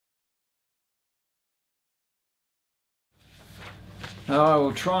I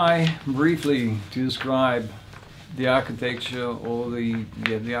will try briefly to describe the architecture or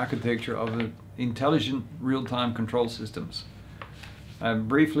the architecture of the intelligent real-time control systems.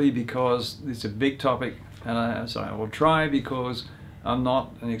 Briefly because it's a big topic, and so I will try because I'm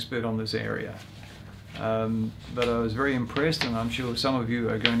not an expert on this area. But I was very impressed, and I'm sure some of you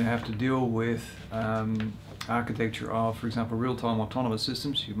are going to have to deal with architecture of, for example, real-time autonomous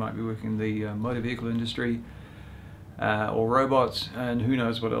systems. You might be working in the motor vehicle industry or robots, and who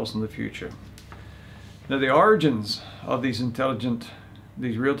knows what else in the future. Now, the origins of these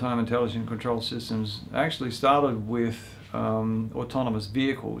real-time intelligent control systems actually started with autonomous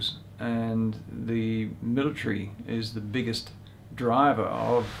vehicles, and the military is the biggest driver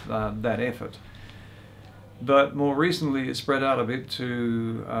of that effort. But more recently it spread out a bit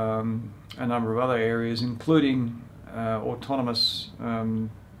to a number of other areas, including autonomous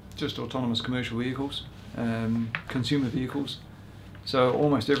commercial vehicles, consumer vehicles. So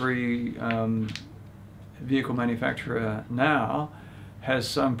almost every vehicle manufacturer now has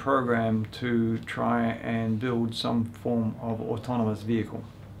some program to try and build some form of autonomous vehicle.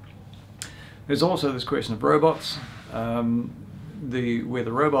 There's also this question of robots, where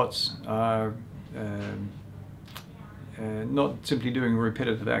the robots are not simply doing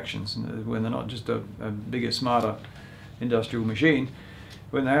repetitive actions, when they're not just a bigger, smarter industrial machine.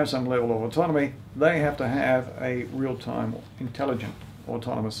 When they have some level of autonomy, they have to have a real-time intelligent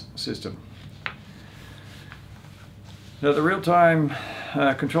autonomous system. Now, the real-time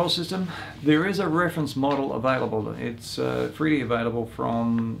control system, there is a reference model available. It's freely available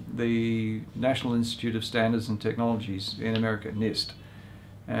from the National Institute of Standards and Technologies in America, NIST.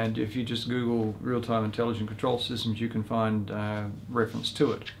 And if you just Google real-time intelligent control systems, you can find reference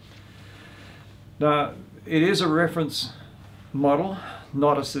to it. Now, it is a reference model,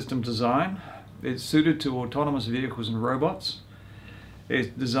 not a system design. It's suited to autonomous vehicles and robots. It's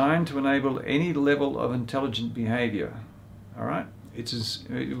designed to enable any level of intelligent behavior. All right? It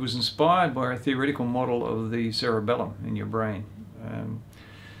was inspired by a theoretical model of the cerebellum in your brain.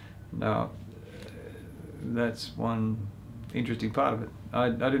 Now, that's one interesting part of it. I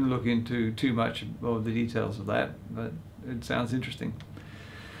didn't look into too much of the details of that, but it sounds interesting.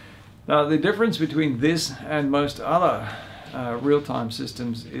 Now, the difference between this and most other real-time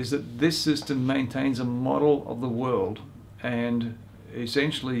systems is that this system maintains a model of the world, and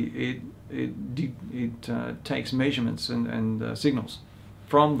essentially it takes measurements and signals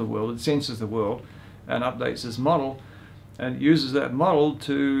from the world. It senses the world and updates this model, and uses that model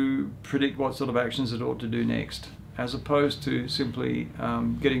to predict what sort of actions it ought to do next, as opposed to simply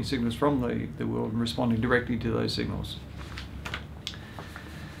getting signals from the world and responding directly to those signals.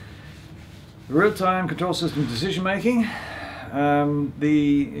 Real-time control system decision making,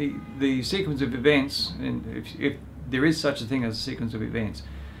 the sequence of events, and if there is such a thing as a sequence of events,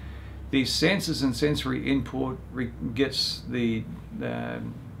 the sensors and sensory input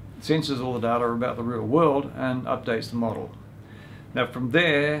senses all the data about the real world and updates the model. Now, from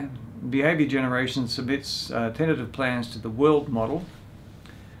there, behavior generation submits tentative plans to the world model,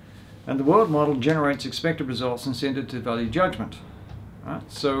 and the world model generates expected results and sends it to value judgment. Right?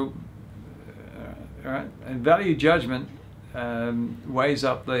 So, and value judgment weighs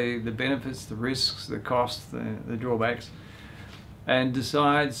up the benefits, the risks, the costs, the drawbacks, and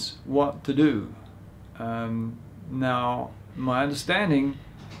decides what to do. Now, my understanding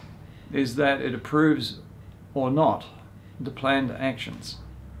is that it approves or not the planned actions.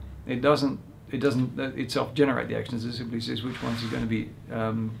 It doesn't itself generate the actions. It simply says which ones are going to be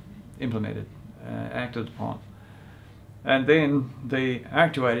implemented, acted upon. And then the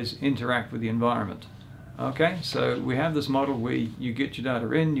actuators interact with the environment. Okay, so we have this model where you get your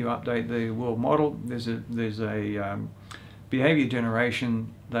data in, you update the world model. There's a behavior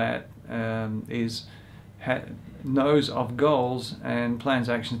generation that knows of goals and plans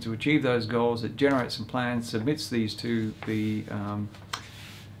actions to achieve those goals. It generates some plans, submits these to the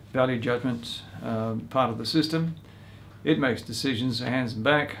value judgment part of the system. It makes decisions, hands them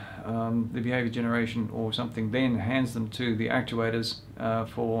back. The behavior generation or something then hands them to the actuators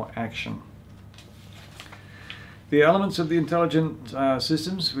for action. The elements of the intelligent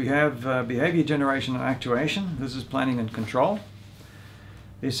systems, we have behavior generation and actuation. This is planning and control.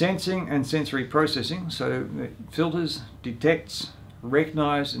 There's sensing and sensory processing, so it filters, detects,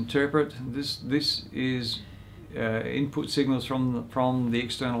 recognize, interpret. This is input signals from the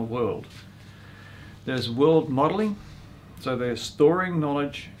external world. There's world modeling, so they're storing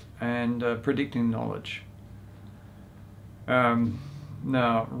knowledge and predicting knowledge.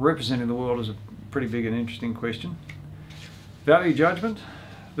 Now, representing the world is a pretty big and interesting question. Value judgment,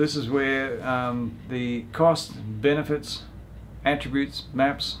 this is where the costs, benefits, attributes,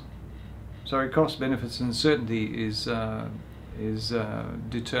 maps, sorry, cost, benefits, and certainty is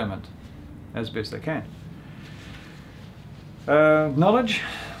determined as best they can. Knowledge.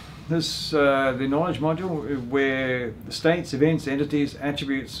 The knowledge module, where the states, events, entities,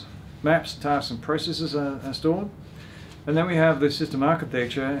 attributes, maps, tasks, and processes are stored. And then we have the system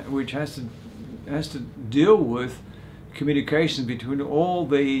architecture, which has to deal with communication between all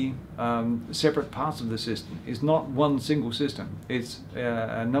the separate parts of the system. It's not one single system. It's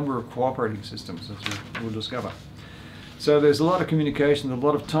a number of cooperating systems, as we'll discover. So there's a lot of communication, a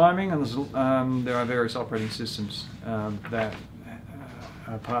lot of timing, and there are various operating systems that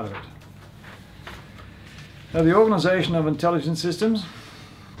are part of it. Now, the organization of intelligent systems.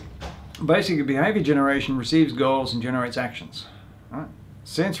 Basically, behavior generation receives goals and generates actions. Right?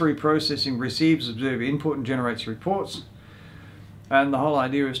 Sensory processing receives observed input and generates reports. And the whole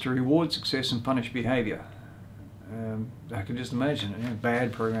idea is to reward success and punish behavior. I can just imagine a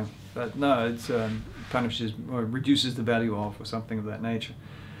bad program, but no, it punishes or reduces the value of, or something of that nature.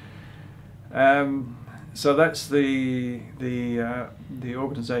 So that's the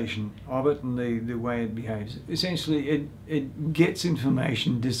organization of it and the way it behaves. Essentially, it gets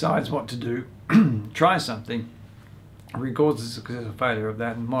information, decides what to do, tries something, records the success or failure of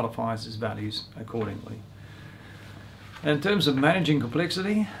that, and modifies its values accordingly. And in terms of managing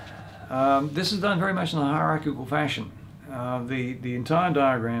complexity, this is done very much in a hierarchical fashion. The entire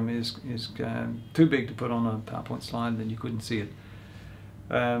diagram is too big to put on a PowerPoint slide, then you couldn't see it.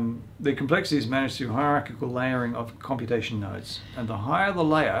 The complexity is managed through hierarchical layering of computation nodes. And the higher the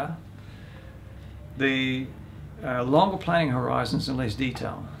layer, the longer planning horizons and less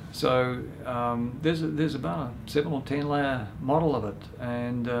detail. So there's about a 7 or 10 layer model of it.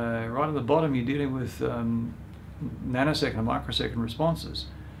 And right at the bottom, you're dealing with nanosecond and microsecond responses.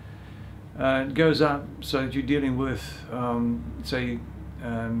 It goes up so that you're dealing with, say,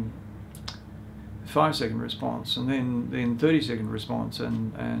 5-second response, and then 30-second response,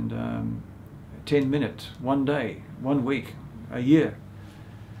 and 10-minute, 1 day, 1 week, a year.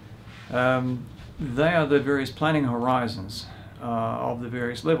 They are the various planning horizons of the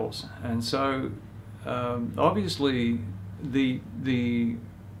various levels, and so obviously the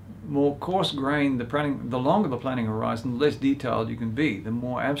more coarse-grained the longer the planning horizon, the less detailed you can be, the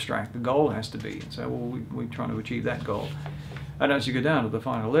more abstract the goal has to be. And so, well, we're trying to achieve that goal. And as you go down to the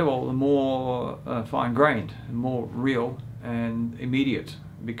final level, the more fine-grained, the more real and immediate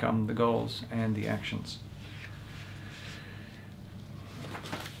become the goals and the actions.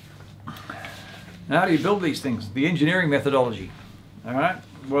 Now, how do you build these things? The engineering methodology. All right.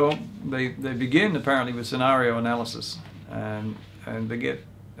 Well, they begin apparently with scenario analysis, and they get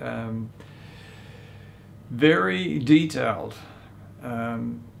very detailed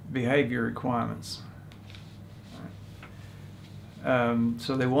behavior requirements.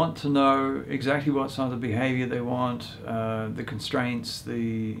 So they want to know exactly what sort of behavior they want, the constraints,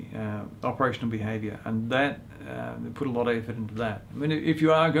 the operational behavior, and that they put a lot of effort into that. I mean, if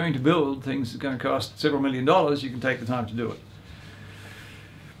you are going to build things that are going to cost several $1 million, you can take the time to do it.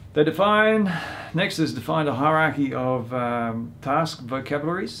 They define, next is defined a hierarchy of task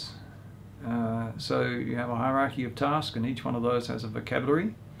vocabularies. So you have a hierarchy of tasks, and each one of those has a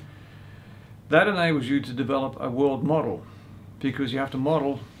vocabulary. That enables you to develop a world model, because you have to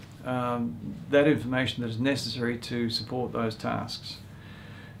model that information that is necessary to support those tasks.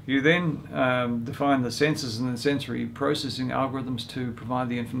 You then define the sensors and the sensory processing algorithms to provide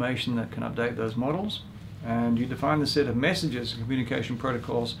the information that can update those models. And you define the set of messages and communication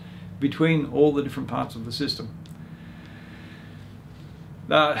protocols between all the different parts of the system.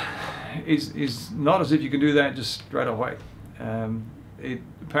 It's not as if you can do that just straight away.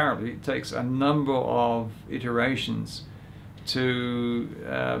 Apparently it takes a number of iterations to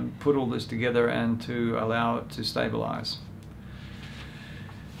put all this together and to allow it to stabilize.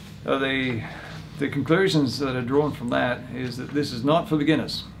 The conclusions that are drawn from that is that this is not for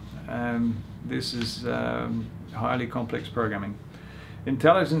beginners. This is highly complex programming.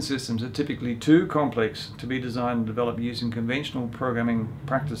 Intelligent systems are typically too complex to be designed and developed using conventional programming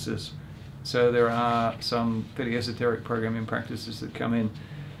practices. So there are some fairly esoteric programming practices that come in,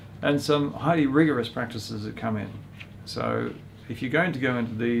 and some highly rigorous practices that come in. So if you're going to go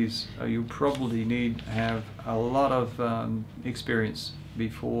into these, you probably need to have a lot of experience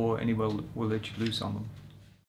before anyone will let you loose on them.